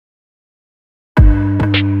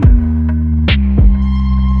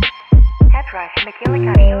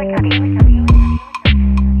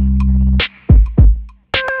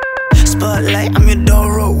Spotlight, I'm your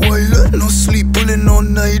dog Rottweiler. No sleep, pulling all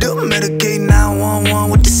nighter. Medicaid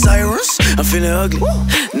 911 with the sirens. I'm feeling ugly.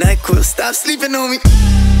 NyQuil, stop sleeping on me.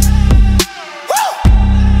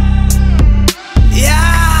 Yeah.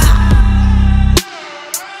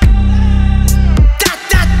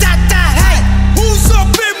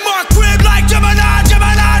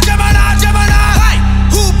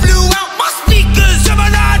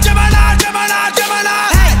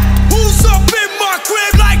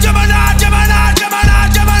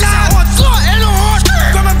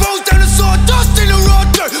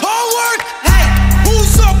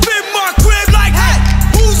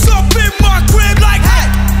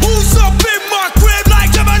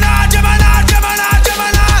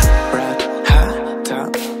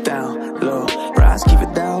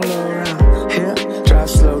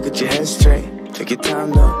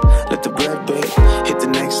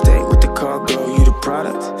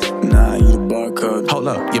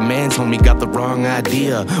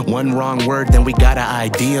 One wrong word, then we gotta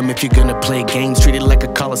ID him. If you're gonna play games, treat it like a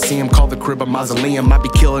coliseum. Call the crib a mausoleum. I'd be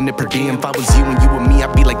killing it per diem. If I was you and you were me,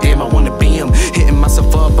 I'd be like, damn, I wanna be him. Hitting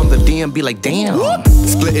myself up on the DM, be like, damn.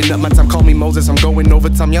 Splitting up my time, call me Moses. I'm going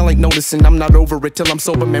overtime, y'all ain't noticing. I'm not over it till I'm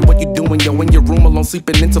sober, man. What you doing, yo? In your room alone,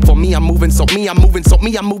 sleeping into for me. I'm moving so damn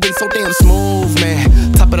smooth,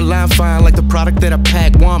 man. Top of the line, fine, like the product that I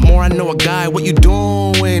pack. Want more? I know a guy. What you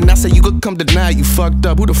doing? I say you could come tonight. You fucked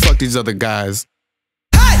up. Who the fuck these other guys?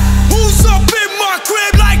 Who's up in my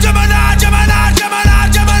crib like Gemini, Gemini, Gemini,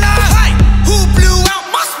 Gemini? Hey, who blew out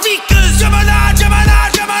my speakers? Gemini,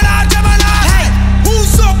 Gemini, Gemini, Gemini. Hey,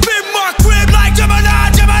 who's up in my crib like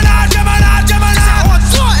Gemini, Gemini, Gemini, Gemini? On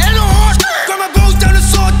tour in a horse, got my bones down the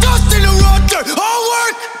sawdust in the road dirt. All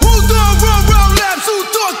work. Who's done run round laps? Who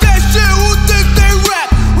talk that shit? Who think they rap?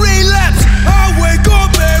 Relapse. I wake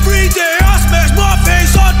up every day, I smash my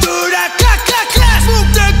face onto that clack, clack, clack.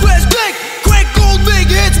 Smoke that grass, click. Big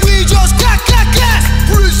hits, we just clack, clack, clack.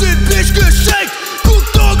 Prison bitch get shake. Good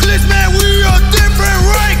Thugless, man, we a different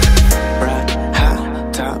rank. Ride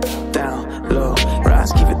high, top down, low.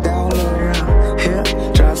 Rise, keep it down low around here.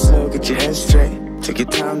 Drive slow, get your head straight. Take your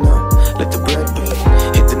time though, let the bread bake.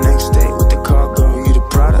 Hit the next state with the cargo. You the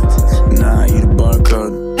product, nah, you the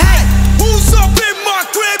barcode. Hey, who's up in my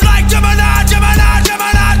crib like Gemini, Gemini,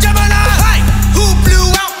 Gemini, Gemini? Hey, who blew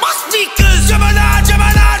out my speakers? Gemini,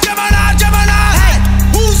 Gemini, Gemini, Gemini.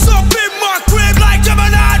 Who's up in my crib like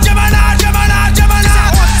Gemini, Gemini, Gemini,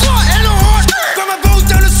 Gemini? On tour in a horse, got my bones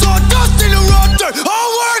down the sawdust in the road dirt. All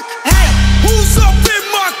work. Hey, who's up in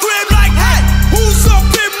my crib like? Hey, who's up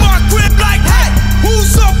in my crib like? Hey,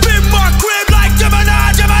 who's up in my crib like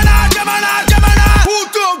Gemini, Gemini, Gemini, Gemini? Who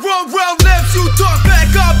don't run round left? You talk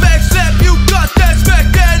back, I backstep. You got that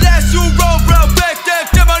spec, that ass. You roll round back,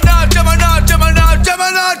 that Gemini, Gemini, Gemini,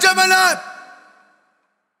 Gemini, Gemini.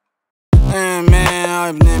 Man,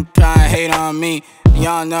 I've been trying to hate on me.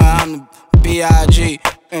 Y'all know I'm the B.I.G.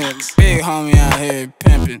 Big homie out here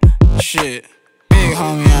pimping shit. Big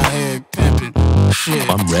homie out here pimping shit.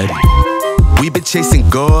 I'm ready. We been chasing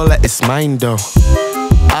gold like it's mine though.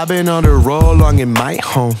 I've been on the road long in my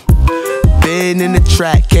home. Been in the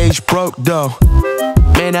track, cage broke though.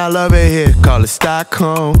 Man, I love it here, call it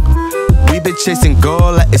Stockholm. We been chasing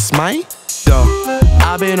gold like it's mine though.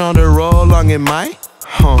 I've been on the road long in my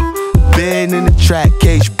home. Been in the track,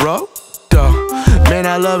 cage broke though. Man,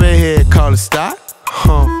 I love it here, call it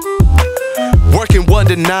Stockholm. Working 1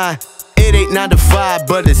 to 9, it ain't 9 to 5,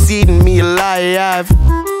 but it's eating me alive.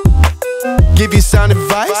 Give you sound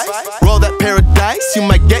advice, roll that paradise, you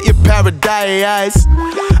might get your paradise.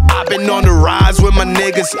 I've been on the rise with my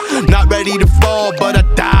niggas, not ready to fall, but I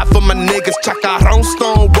die for my niggas. Chacarrón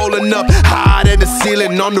stone rolling up high to the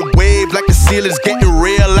ceiling, on the wave like the ceiling's getting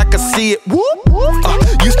real, like I see it.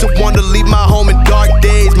 Used to want to leave my home in dark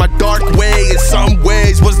days, my dark way in some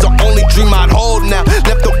ways was the only dream I'd hold now.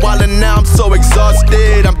 Left the wallet, now I'm so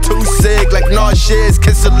exhausted, I'm too sick, like nauseous.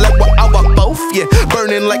 Can select what I want both, yeah.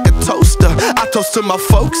 Burning like a toaster, I toast to my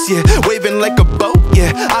folks, yeah. Waving like a boat,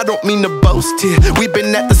 yeah. I don't mean to boast here. We've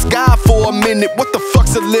been at the sky for a minute, what the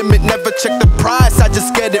fuck's the limit? Never check the price, I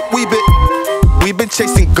just get it. We've been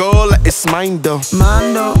chasing gold like it's mine though.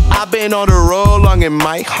 I've been on the road long in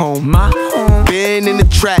my home. Been in the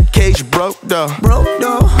track, cage broke though.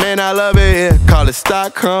 Man, I love it here, call it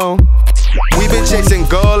Stockholm. We've been chasing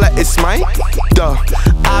gold like it's mine though.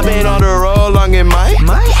 I've been on the road long in my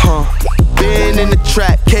home. Been in the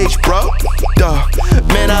track, cage broke though.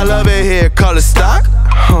 Man, I love it here, call it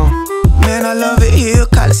Stockholm. Man, I love it here,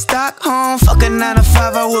 call it Stockholm. Fuck a 9 to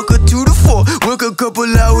 5, I work a 2 to 4. Work a couple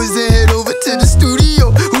hours and head over to the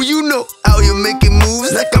studio. Who you know? Out here making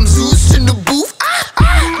moves like I'm Zeus in the booth.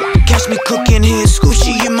 Catch me cooking here,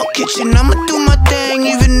 squishy in my kitchen. I'ma do my thing,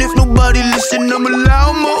 even if nobody listen. I'm a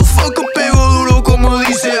loud motherfucker, pego duro como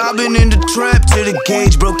dice. I've been in the trap till the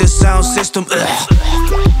gauge broke the sound system.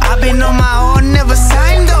 I've been on my own, never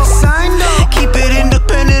signed up. Keep it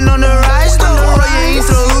independent on the rise though. Oye,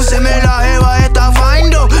 introduceme la jeva, está fine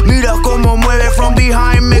though. Mira como mueve from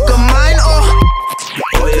behind, make a mind,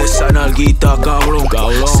 Oye, esa nalguita, cabrón.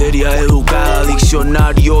 Seria, educada,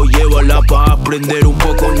 diccionario. Llévala pa' aprender un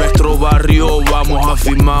poco nuestro barrio. Vamos a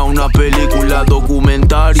filmar una película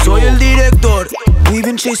documentario. Soy el director. We've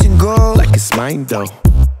been chasing gold like it's mine though.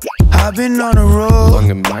 I've been on the road, Long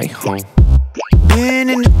in my home. been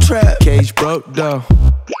in the trap. Cage broke though.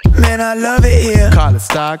 Man, I love it here. Call it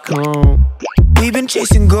Stockholm. We've been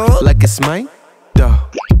chasing gold Like it's mine though.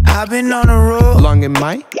 I've been on the road, Long in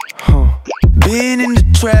my home. been in the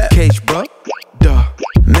trap. Cage broke though.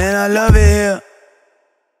 Man, I love it here.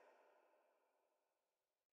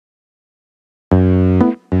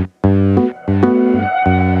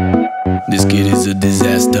 This kid is a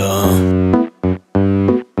disaster.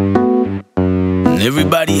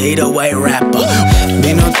 Everybody hate a white rapper.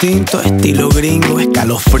 Vino tinto, estilo gringo,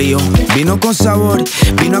 escalofrío. Vino con sabor,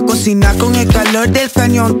 vino a cocinar con el calor del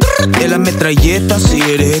cañón de la metralleta. Si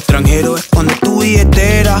eres extranjero, esconde tu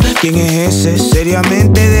billetera. ¿Quién es ese?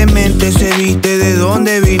 Seriamente demente. Se viste de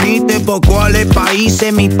dónde viniste, por cuáles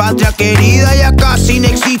países. Mi patria querida ya casi no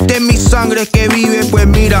existe. Mi sangre que vive, pues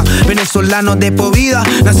mira, venezolano de por vida.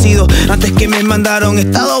 Nacido antes que me mandaron a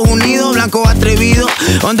Estados Unidos. Blanco atrevido,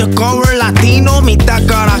 undercover latino. Mitad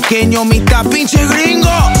caraqueño, mitad pinche gringo.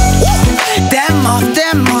 Them off,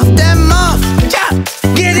 yeah.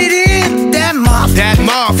 Get it in, them off, them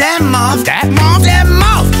off.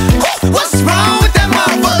 What's wrong with that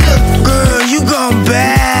motherfucker? Girl, you gone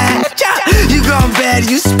bad, yeah. You gone bad,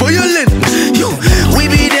 you spoilin'. We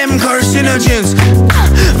be them carcinogens.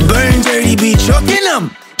 Burn dirty, be choking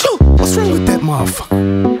them. What's wrong with that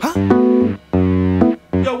motherfucker? Huh?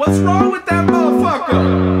 Yo, what's wrong with that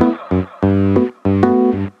motherfucker?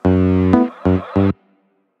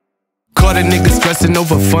 Caught a nigga stressing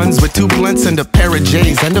over funds with 2 blunts and a pair of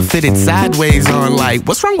J's and a fitted sideways on. Like,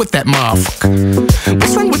 what's wrong with that motherfucker?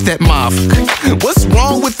 What's wrong with that motherfucker? What's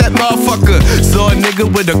wrong with that motherfucker? Saw a nigga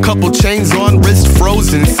with a couple chains on, wrist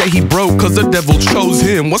frozen. Say he broke cause the devil chose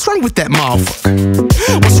him. What's wrong with that motherfucker?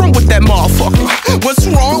 What's wrong with that motherfucker? What's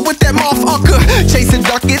wrong with that motherfucker? Chasing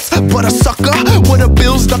ducats, but a sucker. With a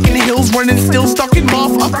bills stuck in the hills, running still stuck in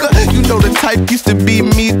motherfucker. You know the type used to be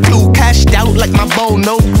me too. Cashed out like my bow,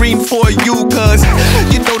 no green for you, cause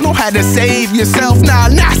you don't know how to save yourself. Nah,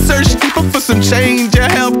 search deeper for some change or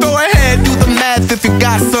help. Go ahead, do the math if you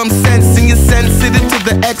got some sense and you're sensitive to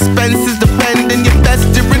the expenses. Depending your best,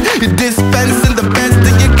 you're dispensing the best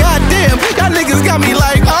of your goddamn. Y'all niggas got me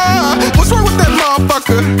like, what's wrong with that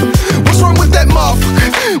motherfucker? What's wrong with that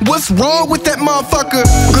motherfucker? What's wrong with that motherfucker?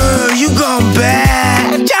 Girl, you gone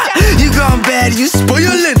bad, yeah. You gone bad, you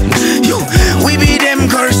spoilin'. We be them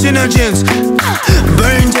carcinogens.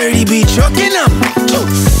 Burn dirty, be choking them.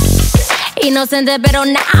 Inocente pero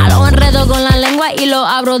nada, lo enredo con la lengua y lo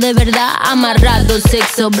abro de verdad. Amarrado,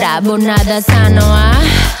 sexo bravo, nada sano,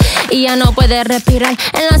 y ya no puede respirar.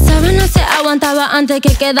 En la sábana se aguantaba antes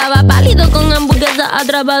que quedaba pálido, con hamburguesa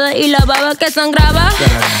atrapada y la baba que sangraba.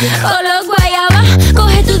 Solo guayaba,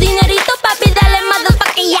 coge tu dinerito papi, dale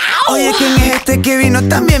motherfucking yao. Oye, ¿quién es este que vino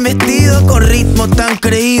tan bien vestido? Con ritmo tan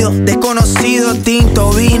creído, desconocido,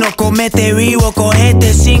 tinto, vino, comete vivo,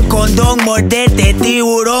 cogete sin condón, mordete,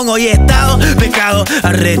 tiburón. Hoy estado, pecado,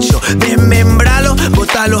 arrecho, desmembralo,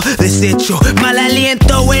 botalo, desecho. Mal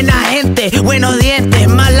aliento, buena gente, buenos dientes,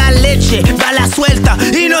 mala leche, bala suelta,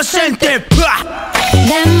 inocente.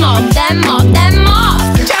 Them off.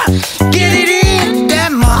 Yeah. Get it in,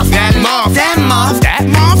 them off.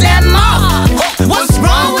 What's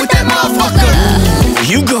wrong with that motherfucker?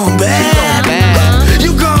 You gone bad.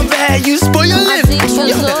 You gone bad, you spoilin'.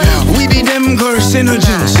 We be them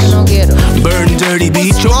carcinogens. No quiero. Burn dirty,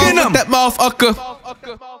 be choking them. That motherfucker.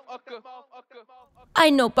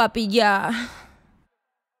 Ay no papi, ya.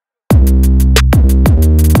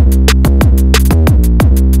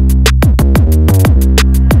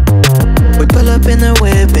 We pull up in the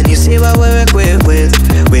whip and you see what we're equipped with.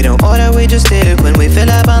 We don't order, we just dip when we fill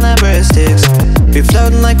up on the breadsticks. We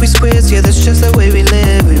floating like we squids, yeah, that's just the way we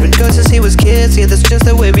live. We've been good since he was kids, yeah, that's just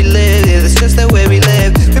the way we live. Yeah, that's just the way we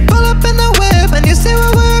live. We pull up in the whip and you see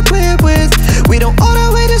what we're equipped with. We don't order,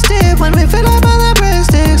 we just dip when we fill up on the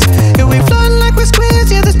breadsticks. Yeah, we floating like we squids,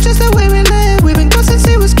 yeah, that's just the way we live. We've been good since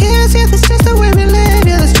he was kids, yeah, that's just the way we live.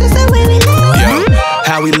 Yeah, that's just the way we live. Yo,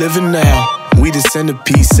 how we living now? We the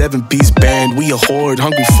centerpiece, 7-piece band. We a horde,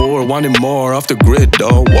 hungry for, wanting more. Off the grid,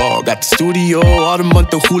 though. Whoa, got the studio all the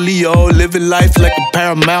month of Julio. Living life like a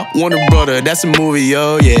Paramount Warner Brother. That's a movie,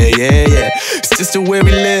 yo. Yeah. It's just the way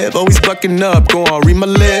we live. Always bucking up. Go on, read my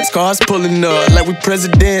lips. Cars pulling up like we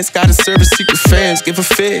presidents. Gotta serve a secret fans. Give a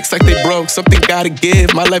fix like they broke. Something gotta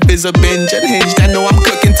give. My life is a binge unhinged. I know I'm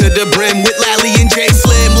cooking to the brim with Lally and J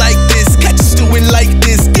Slim like this. Catch us doing like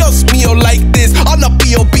this. Dios mío like this. On the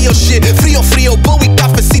Pio shit. Frio, but we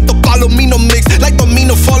cafecito, palomino mix. Like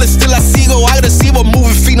domino falling, still I sigo agresivo,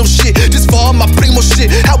 moving fino shit. Just for all my primo shit.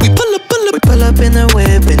 How we pull up. We pull up in the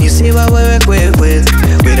whip and you see what we're equipped with.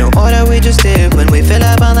 We don't order, we just dip when we fill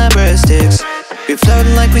up on the breadsticks. We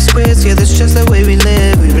floating like we squids, yeah, that's just the way we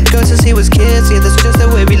live. We would go since he was kids, yeah, that's just the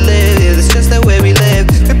way we live. Yeah, that's just the way we live.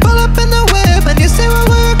 We pull up in the whip and you see what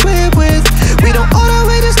we're equipped with. We don't order,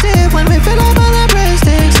 we just dip when we fill up on the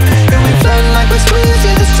breadsticks. And we floating like we squids,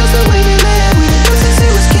 yeah, that's just the way we live. We would go since he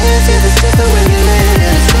was kids, yeah, that's just the way we live. Yeah,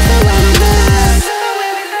 that's just the way we live.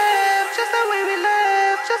 Just the way we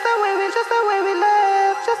live, just the way we live, just the way we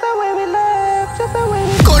live, just the way we live, just the way we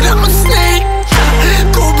live. Go down my snake,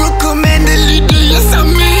 Cobra Commander leader, yes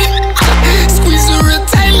I'm in. Squeeze her real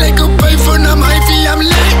tight like a python, I'm hyphy, I'm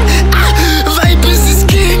lit. Vipers is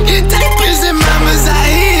king, diapers and mamas are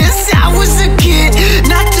here. See, I was a kid,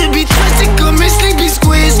 not to be twisted, come and sleepy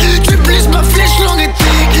squeeze. Triplets, my flesh long and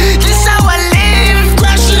thick, this how I live.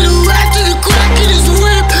 Crashing the ride to the crack in his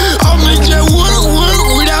whip. I'll make that work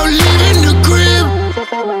without leaving the crib.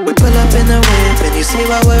 We pull up in the whip and you see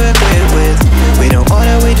what we're equipped with. We don't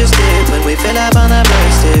order, we just dip when we fill up on the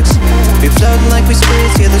breadsticks. We floating like we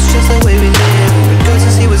squids, yeah, that's just the way we live. We would go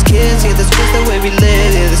since he was kids, yeah, that's just the way we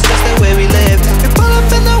live. Yeah, that's just the way we live. We pull up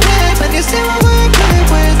in the whip and you see what we're equipped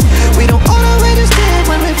with. We don't order, we just dip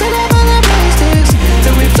when we fill up on the breadsticks.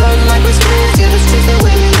 And we floating like we squids, yeah, that's just the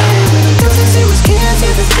way we live. We would go since he was kids,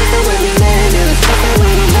 yeah, that's just the way we live. Yeah, that's just the way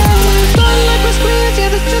we live. Floating like we squids, yeah,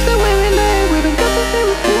 that's just the way we live. We don't go since he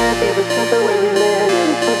was kids, yeah, that's just the way we live. Yeah,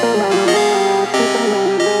 that's just the way we live.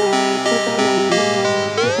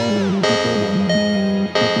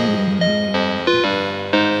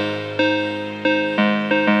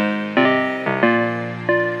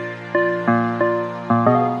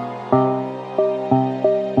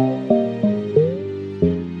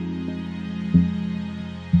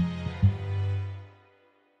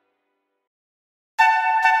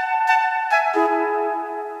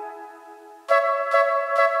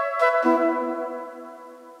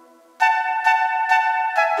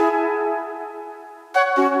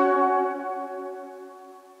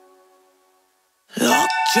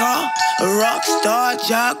 Lockjaw, a rock star,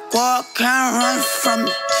 jaguar, can't run from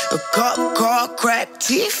me. A cop car, cracked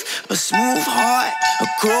teeth, a smooth heart, a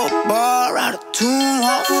crowbar, out of tune,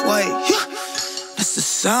 halfway. That's the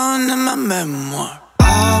sound of my memoir.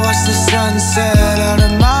 I watch the sunset out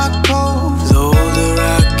of my cove. The older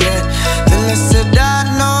I get, the less that I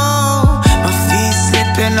know. My feet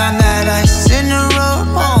slipping on that ice in the road.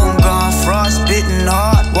 Home gone, frostbitten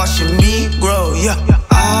hard, watching me grow, yeah.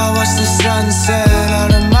 I watch the sunset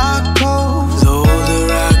out of my cove. The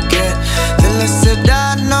older I get, the less that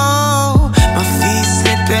I know. My feet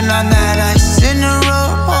slipping on that ice in the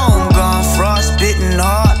road. Home gone, frostbitten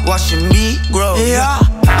hard, watching me grow. Yeah,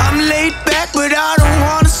 I'm laid back, but I don't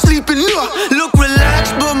wanna sleep in. Look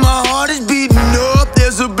relaxed, but my heart is beating up.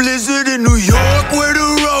 There's a blizzard in New York, where the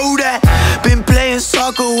road at? Been playing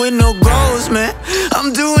soccer with no goals, man.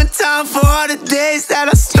 I'm doing time for all the days that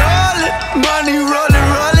I stole it. Money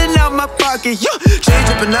rolling out my pocket, yeah. Change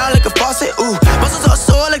up and out like a faucet, ooh. Muscles are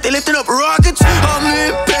sore like they lifting up rockets. I'm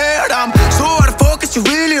impaired, I'm so out of focus. You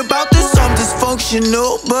really about this? I'm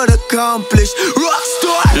dysfunctional but accomplished.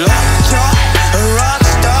 Rockstar, lockjaw, a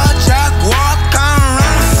rockstar, jaguar, can't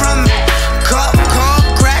run from me. Cop car,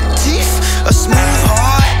 cracked teeth, a smooth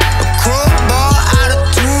heart, a crowbar, out of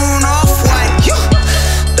tune, off-white, yeah.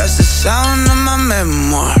 That's the sound of my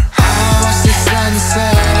memoir. I watch the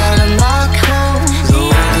sunset out of my cove. The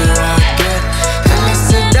older I get, the less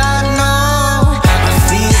that I know. My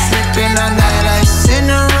feet slipping on that ice in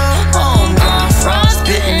the road. Home gone,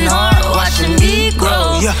 frostbitten hard, watching me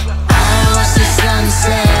grow, yeah. I watch the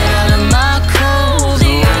sunset out of my cove.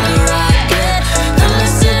 The older I get, the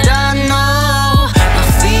less that I know. My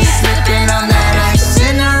feet slipping on that ice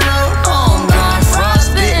in the road. Home gone,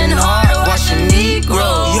 frostbitten hard, watching me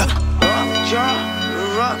grow, yeah.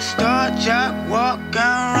 Rockstar, jaguar,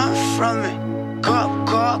 can't run from me. Cop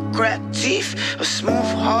car, cracked teeth, a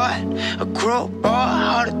smooth heart, a crowbar,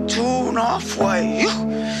 out of tune, off-white.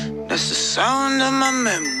 That's the sound of my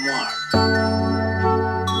memoir.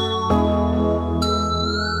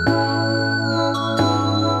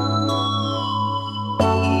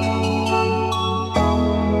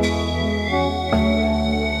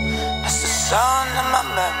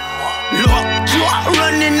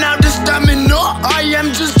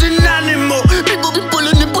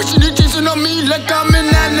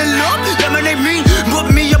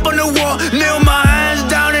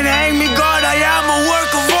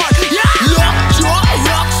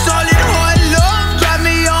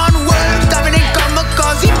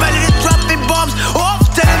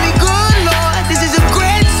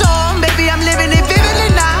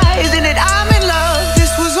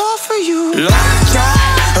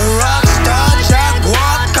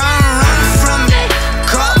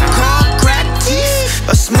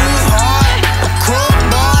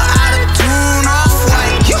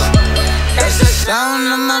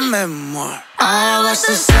 I watch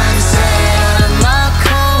the sunset out of my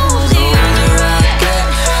cold. The older I get,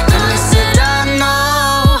 the less that I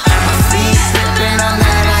know. My feet slipping on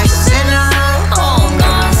that ice in the road. Oh, I'm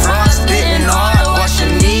gone frostbitten hard,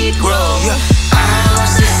 watching me grow. I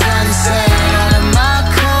watch the sunset out of my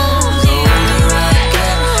cold. The older I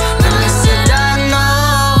get, the less that I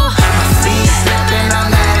know. My feet slipping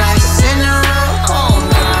on that ice in the road. Oh, I'm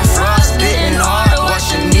gone frostbitten hard,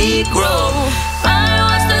 watching me grow.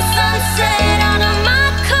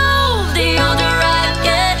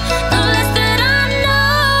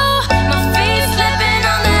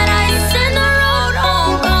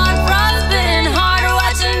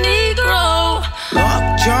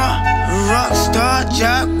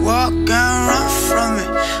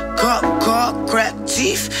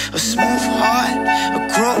 A smooth heart,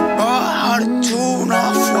 a crowbar, how to tune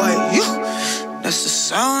off white. That's the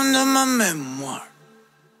sound of my memoir.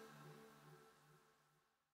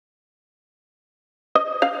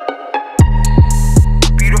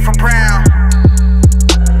 Beautiful brown.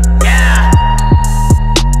 Yeah.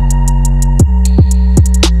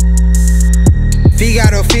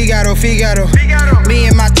 Figaro, Figaro, Figaro. Me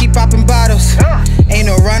and my tea popping bottles. Ain't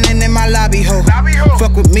no running in my lobby, ho.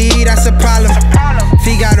 Fuck with me, that's a problem.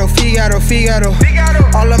 Figaro, Figaro, Figaro.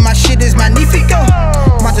 All of my shit is magnifico.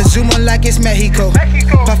 Montezuma like it's Mexico.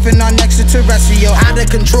 Puffin' on extraterrestrial. Out of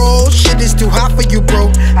control, shit is too hot for you, bro.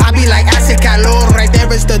 I be like acid calor, right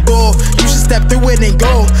there is the door. You should step through it and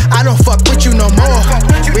go. I don't fuck with you no more.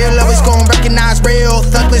 Real love is gon' recognize real.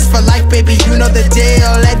 Thugless for life, baby, you know the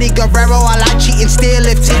deal. Eddie Guerrero, I like cheating still.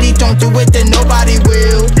 If Titty don't do it, then nobody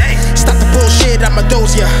will. Stop the bullshit, I'ma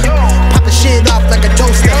dose ya. Pop the shit off like a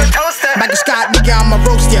toaster. Michael Scott, nigga, I'ma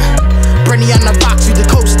roast ya. Brenny on the box with the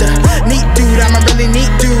coaster. Neat dude, I'm a really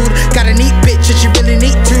neat dude. Got a neat bitch and she really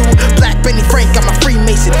neat too. Black Benny Frank, I'm a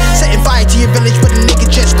Freemason. Setting fire to your village with a nigga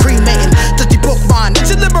just cremating. Dirty Pokemon,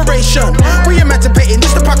 it's a liberation. We emancipating,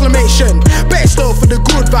 it's the proclamation. Best love for the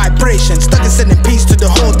good vibrations. Stuck and sending peace to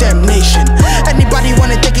the whole damn nation. Anybody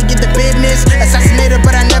wanna they can get the business. Assassinator,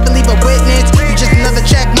 but I never leave a witness. You just another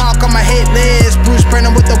check mark on my hit list. Bruce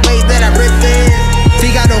Brennan with the way that I rip this.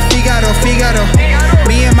 Figaro, Figaro, Figaro.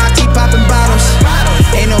 Me and my tea popping bottles.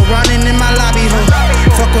 Ain't no running in my lobby, ho.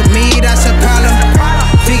 Fuck with me, that's a problem.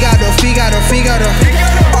 Figaro, Figaro, Figaro.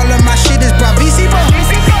 All of my shit is bravissimo.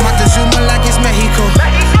 Montezuma like it's Mexico.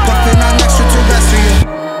 Puffin' on extraterrestrial.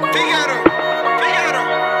 Figaro, Figaro,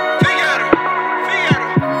 Figaro,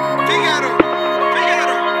 Figaro, Figaro,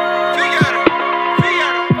 Figaro, Figaro,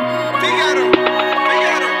 Figaro, Figaro,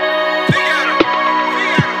 Figaro, Figaro,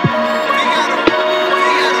 Figaro,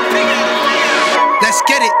 Figaro, Figaro. Let's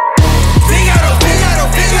get it. Figaro, Figaro,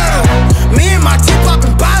 Figaro. Me and my tea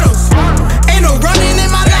popping bottles. Ain't no running in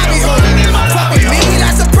my lobby, ho. Fuck with me,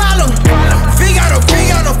 that's a problem. Figaro,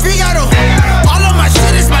 Figaro, Figaro. All of my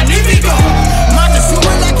shit is magnifico.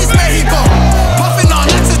 Montezuma like it's Mexico. Puffin' on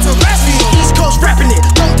extraterrestrial. East Coast rapping it,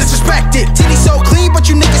 don't disrespect it. Titty so clean, but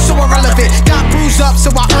you niggas so irrelevant. Got bruised up,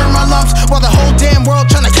 so I earn my lumps. While the whole damn world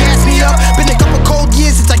tryna gas me up. Been a couple cold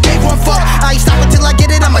years since I gave one fuck. I ain't stop until I get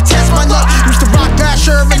it, I'ma test my luck. Used to rock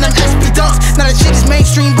Basher and them SB dunks. Now that shit is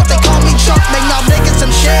mainstream, but they call me Chuck. Make y'all niggas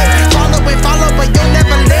some shit. Follow and follow, but you'll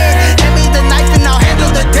never live. Hand me the knife and I'll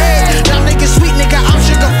handle the day. Y'all niggas sweet, nigga, I'm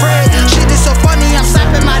sugar free. Shit is so funny, I'm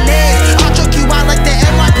slapping my knees. I'll choke you out like the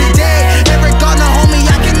NYPD. Eric Garner, homie,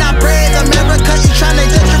 I cannot breathe. America, you tryna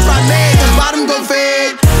gentrify me. The bottom go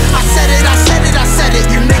fade. I said it, I said it, I said it.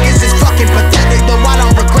 You niggas is fucking pathetic, though I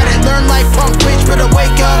don't regret it. Learn life, punk bitch, better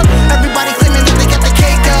wake up. Everybody claiming that they got the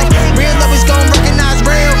cake up. Real love is gon' recognize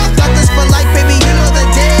real. Thugless for life, baby, you know the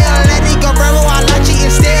deal. Eddie Guerrero, I like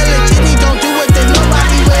cheating still. If Titty don't do it, then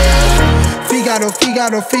nobody will. Figaro,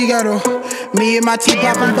 Figaro, Figaro. Me and my tea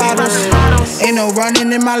popping bottles. Ain't no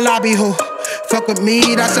running in my lobby, ho. Fuck with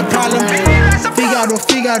me, that's a problem. Figaro,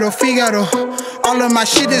 Figaro, Figaro. All of my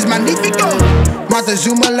shit is magnifico.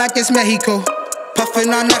 Montezuma like it's Mexico.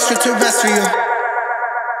 Puffin' on extraterrestrial.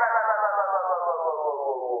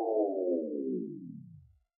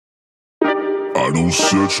 I don't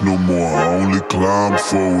search no more, I only climb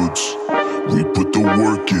forwards. We put the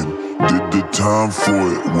work in, did the time for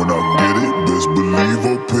it. When I get it, best believe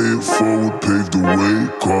I'll pay it forward. Pave the way,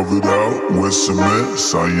 carve it out, wet cement,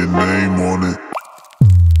 sign your name on it.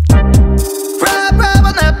 Rap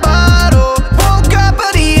on that bottle, woke up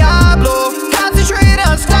a Diablo. Concentrate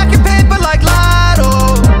on stacking paper like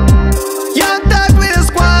Lotto. Young thug with a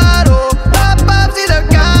squad-o. Pop-ups in a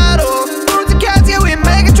gato. Fruits and cats, yeah, we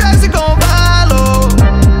making tracks that gon' follow.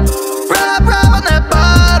 Rap on that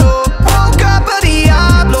bottle, woke up a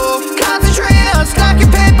Diablo. Concentrate on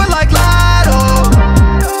stacking paper like Lotto.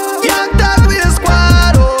 Young thug with a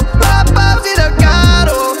squad-o. Pop-ups in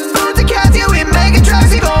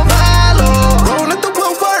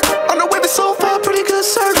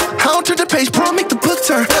page, bro, make the book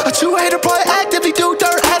turn. A true hater probably actively do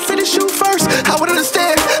dirt. Ass in the shoe first, I would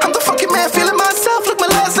understand. I'm the fucking man, feeling myself. Look, my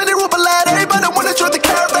last city, rope a lad. Everybody wanna join the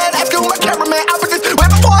caravan. Asking who my cameraman. I was this way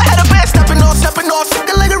before I had a band. Stepping off,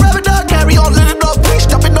 singing like a rabbit dog. Carry on, let it off, please.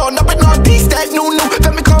 Jumping on, D-stack, new.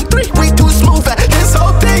 Let me come 3, we too smooth at this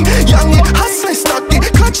whole thing. Young and hustling, stuck in,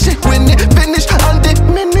 clutch shit, win it, finish,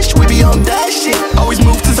 undiminished. We be on that shit. Always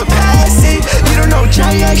move to the past, you don't know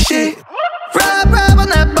J.A. shit. Rub on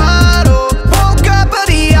that bottle. Woke up a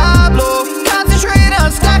Diablo. Concentrate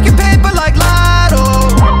on stacking paper like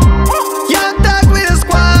Lotto. Young thug with a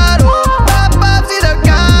squad. Pop see the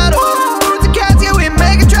gato. Roots and cats, yeah, we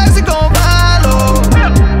making tracks that gon' follow.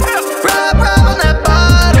 Rub on that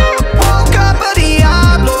bottle. Woke up a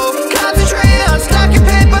Diablo. Concentrate on stacking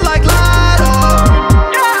paper like Lotto.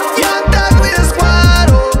 Young thug with a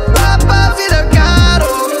squad. Pop see the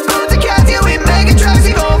gato. Roots and cats, yeah, we making tracks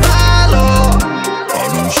that gon' follow. I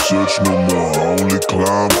don't search no more, I only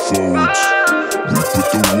climb forwards. We put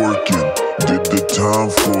the work in, did the time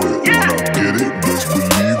for it. When I get it, best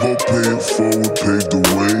believe I'll pay it forward. Pave the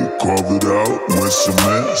way, carve it out with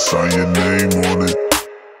cement, sign your name on it.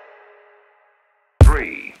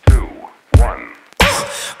 3, 2,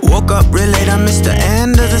 1. Woke up real late, I missed the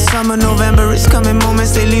end of the summer. November is coming,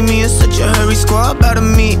 moments they leave me in such a hurry. Squad about to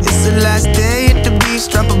meet, it's the last day at the beach.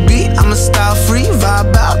 Drop a beat, I'm a style free,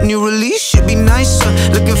 vibe out, new release. Should be nicer,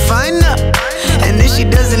 looking fine up. And if she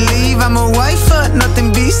doesn't leave, I'm a wifer.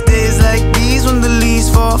 Nothing beats days like these when the leaves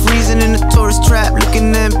fall. Freezing in the tourist trap,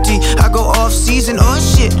 looking empty. I go off season, oh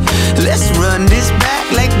shit. Let's run this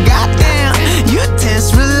back like goddamn. You're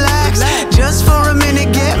tense, relax. Just for a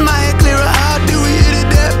minute, get my head clearer. How do we hit it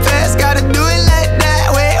that fast? Gotta do it like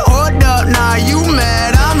that. Wait, hold up, nah, you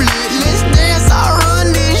mad? I'm lit. Let's dance, I'll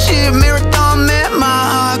run this shit. Marathon at my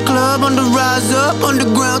high club. On the rise up,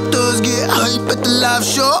 underground thugs get hype at the live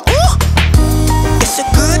show. Ooh. It's a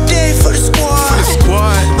good day for the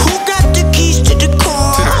squad. Who got the keys to the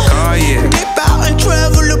car? Yeah. Dip out and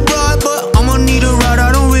travel abroad, but I'ma need a ride.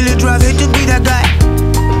 I don't really drive, hate to be that guy.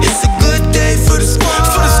 It's a good day for the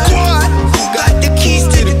squad. Who got the keys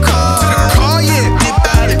to the car? Yeah. Dip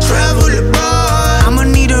out and travel abroad. I'ma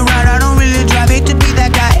need a ride. I don't really drive, hate to be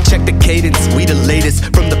that guy. Check the cadence, we the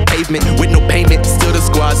latest from the pavement with no payment. Still the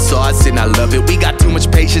squad sauce and I love it. We got too much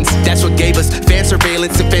patience, that's what gave us fan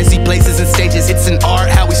surveillance in fancy places and stages. It's an art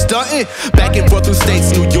how we stuntin', back and forth through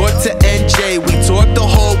states, New York to NJ. We talk the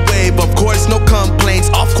whole way, but of course no complaints.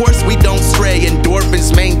 Of course we don't stray,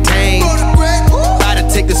 endorphins maintain. About to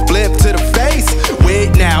take this flip to the face.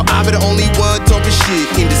 Wait now, I be the only one talking shit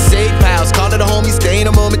in the safe house. Call it a homie, stay in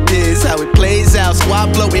a moment. This how it plays out.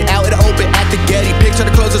 Squad floating out in the open at the Getty. Picture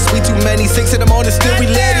the closers, we too many. 6 in the morning, still we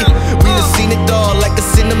lady. We done seen it all like a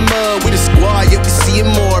cinema. We the squad, yeah we seeing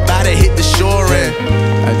more. About to hit the shore and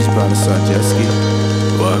I just bought us a jet ski.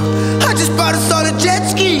 I just bought us all a jet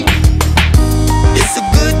ski. It's a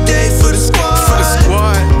good day for the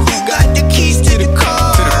squad. Who got the keys to the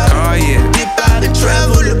car? Yeah. Dip out and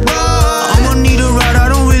travel abroad. I'ma need a ride, I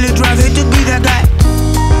don't really drive, hate to be that guy.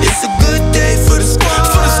 It's a good day for the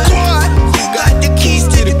squad. Who got the keys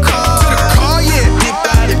to the car? Yeah. Dip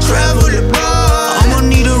out and travel abroad. I'ma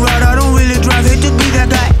need a ride, I don't really drive, hate to be that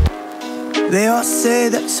guy. They all say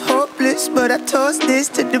that it's hopeless, but I toss this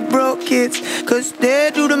to the broke kids, cause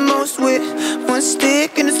they do the most with one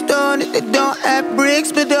stick in the stone. If they don't have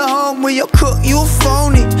bricks, but the home where you cook, you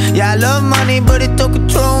phony. Yeah, I love money, but it don't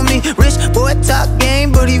control me. Rich boy talk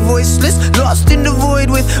game, but he voiceless. Lost in the void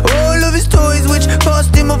with all of his toys, which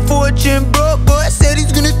cost him a fortune. Broke boy said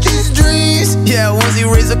he's gonna chase his dreams. Yeah, once he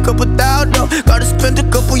raised a couple thousand, gotta spend a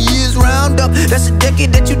couple years round up. That's a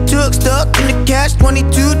decade that you took, stuck in the cash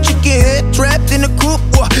 22, chicken head trapped in a coop.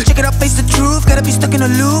 Check it out, face the truth. Gotta be stuck in a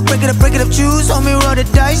loop. Break it up, choose. Homie, roll the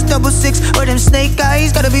dice. 666 or them snake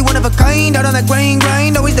eyes. Gotta be one of a kind. Out on that grind.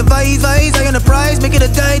 Always the vice. Eye on the prize. Make it a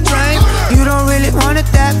diatribe. You don't really want it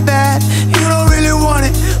that bad. You don't really want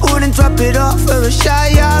it. Wouldn't drop it off for a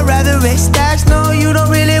shy. I'd rather raise stacks. No, you don't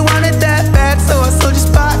really want it that bad. So I sold your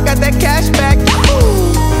spot. Got that cash back.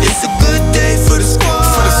 It's a good day for the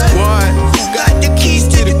squad. Who got the keys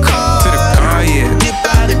to the car? Yeah. Dip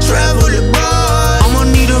out and travel abroad. I'ma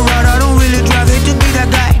need a ride, I don't really drive, hate to be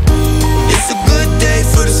that guy. It's a good day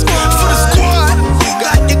for the squad. Who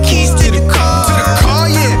got the keys to the car?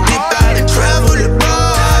 Yeah. Dip out and travel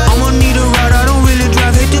abroad. I'ma need a ride, I don't really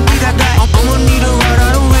drive, hate to be that guy. I'ma need a ride,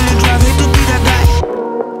 I don't really drive, hate to be that guy.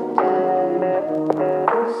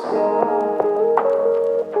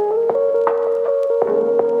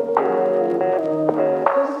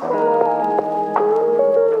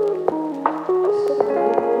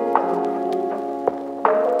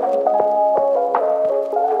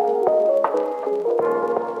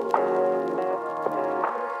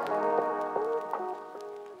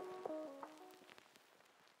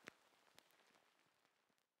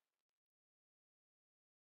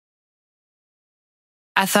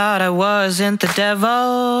 I thought I wasn't the devil,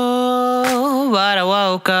 but I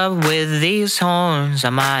woke up with these horns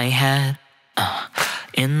on my head.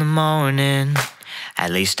 In the morning,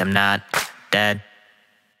 at least I'm not dead.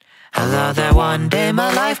 I thought that one day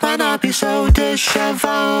my life might not be so disheveled,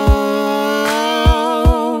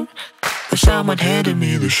 but someone handed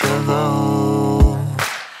me the shovel.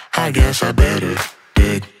 I guess I better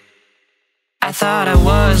dig. I thought I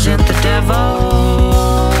wasn't the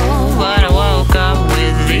devil, but I woke up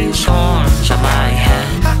with these horns on my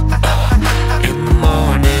head. In the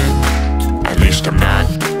morning, at least I'm not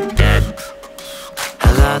dead. I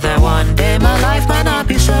thought that one day my life might not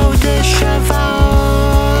be so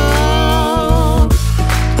disheveled,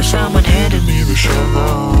 but someone handed me the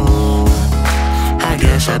shovel. I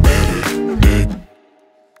guess I better dig.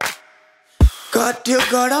 God, dear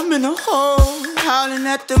God, I'm in a hole, howling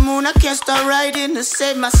at the moon. I can't start writing to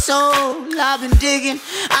save my soul. I've been digging,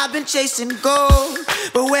 I've been chasing gold,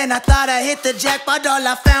 but when I thought I hit the jackpot, all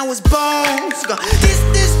I found was bones.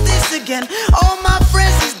 This again. All my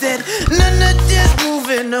friends is dead, none of this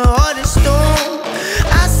moving, the heart is stone.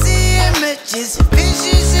 I see images,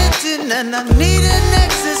 visions into none. I need an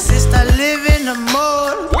exorcist, I live in a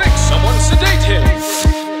morgue. Quick, someone sedate him.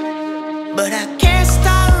 But I can't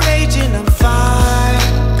stop raging, I'm fine.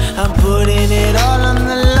 I'm putting it all on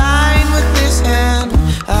the line with this hand.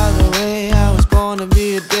 Either way, I was born to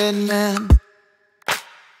be a dead man.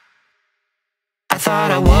 I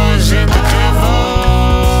thought I wasn't the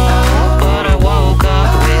devil, but I woke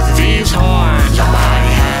up with these horns on my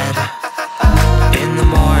head. In the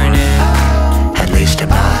morning, at least I'm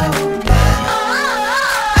not dead.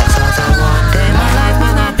 I thought that one day my life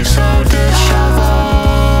might not be so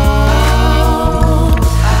disheveled,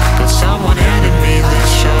 but someone handed me this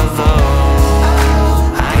shovel.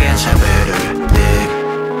 I guess I better dig.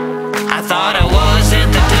 I thought I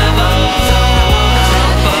wasn't the devil,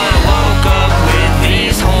 but I woke up with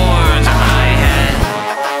these horns on my head.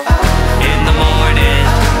 In the morning,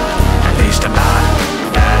 at least I'm not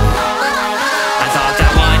dead. I thought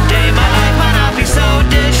that one day my life might not be so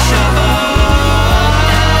disheveled,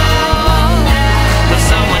 but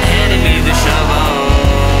someone handed me the shovel.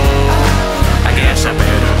 I guess I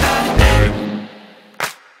better dig.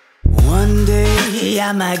 One day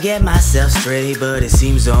I might get myself straight, but it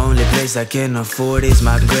seems the only place I can afford is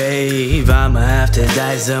my grave. I'ma have to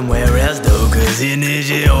die somewhere else though, cause in this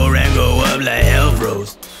shit whole rank go up like hell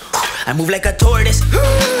froze. I move like a tortoise,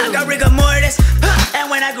 I got rigor mortis. And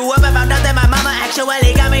when I grew up I found out that my mama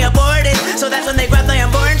actually got me aborted. So that's when they grabbed the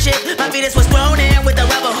unborn shit. My fetus was thrown in with the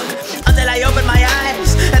rubble until I opened my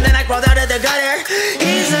eyes, and then I crawled out of the gutter.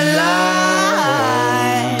 He's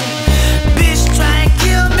alive. Bitch, try and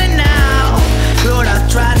kill me now. Lord, I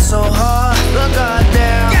tried so hard, but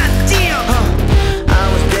goddamn, I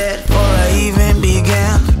was dead before I even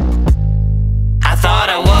began. I thought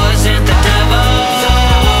I wasn't the devil,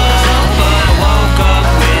 but I woke up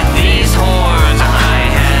with these horns on my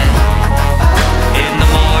head. In the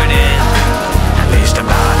morning, at least I'm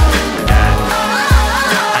not dead.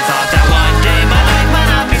 I thought that one day my life might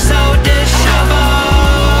not be so disheveled,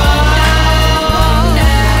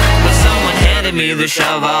 but someone handed me the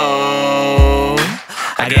shovel.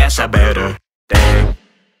 I guess I better dig.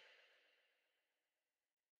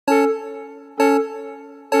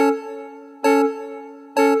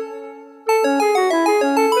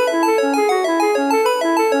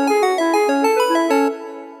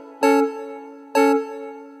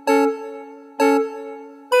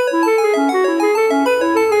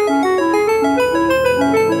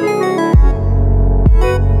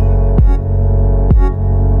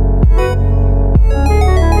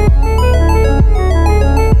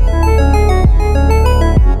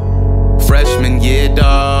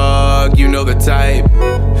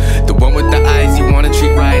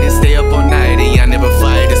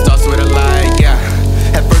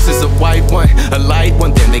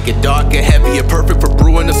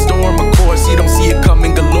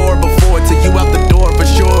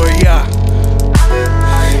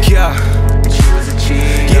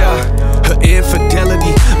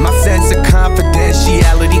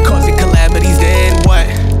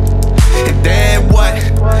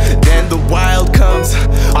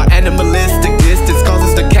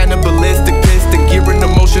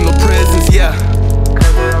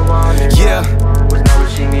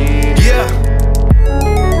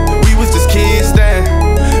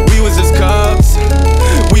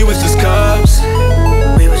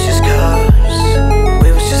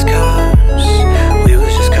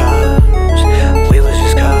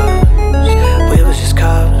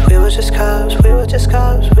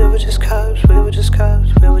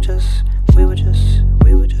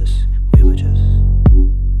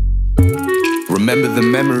 Remember the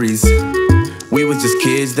memories. We was just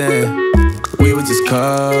kids then. We were just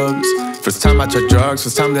cubs. First time I tried drugs,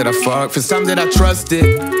 first time that I fucked, first time that I trusted,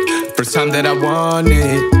 first time that I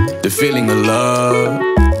wanted the feeling of love.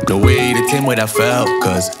 No way to tame what I felt,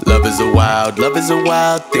 cause love is a wild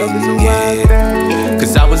thing, yeah.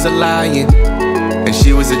 Cause I was a lion, and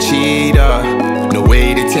she was a cheater. No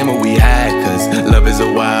way to tame what we had, cause love is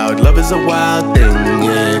a wild thing,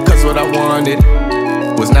 yeah. Cause what I wanted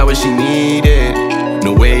was not what she needed.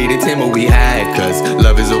 No way to tame what we had, cause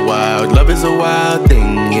love is a wild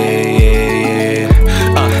thing, yeah, yeah, yeah.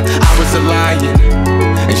 I was a lion,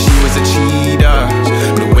 and she was a cheater.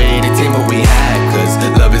 No way to tame what we had, cause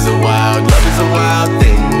love is a wild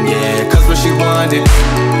thing, yeah. Cause what she wanted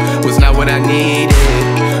was not what I needed.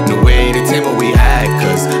 No way to tame what we had,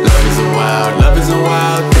 cause love is a wild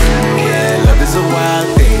thing, yeah. Love is a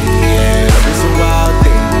wild thing, yeah. Love is a wild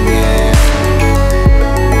thing, yeah.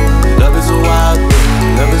 Love is a wild thing.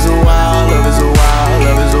 Love is a wild, love is a wild,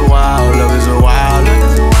 love is a wild, love is a wild,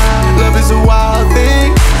 love is a wild thing.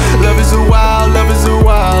 Love is a wild, love is a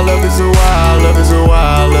wild, love is a wild, love is a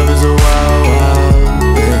wild, love is a wild, wild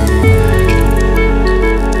thing.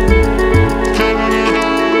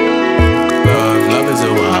 Love is a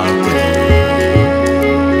wild thing.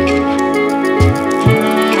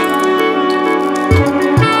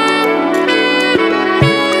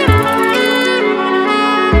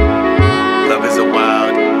 Love is a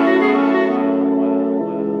wild.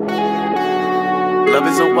 Love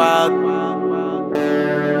is a wild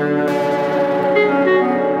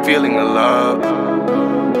feeling of love.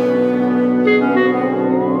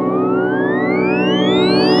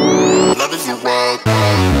 Love is a wild.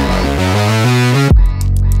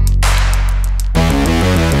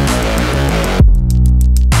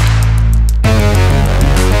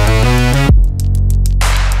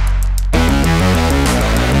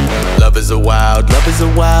 Love is a wild, love is a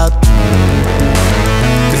wild.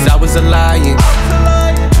 Cause I was a lion,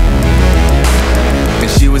 and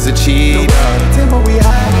she was a cheater. Love is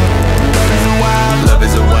a wild, love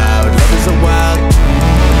is a wild, love is a wild.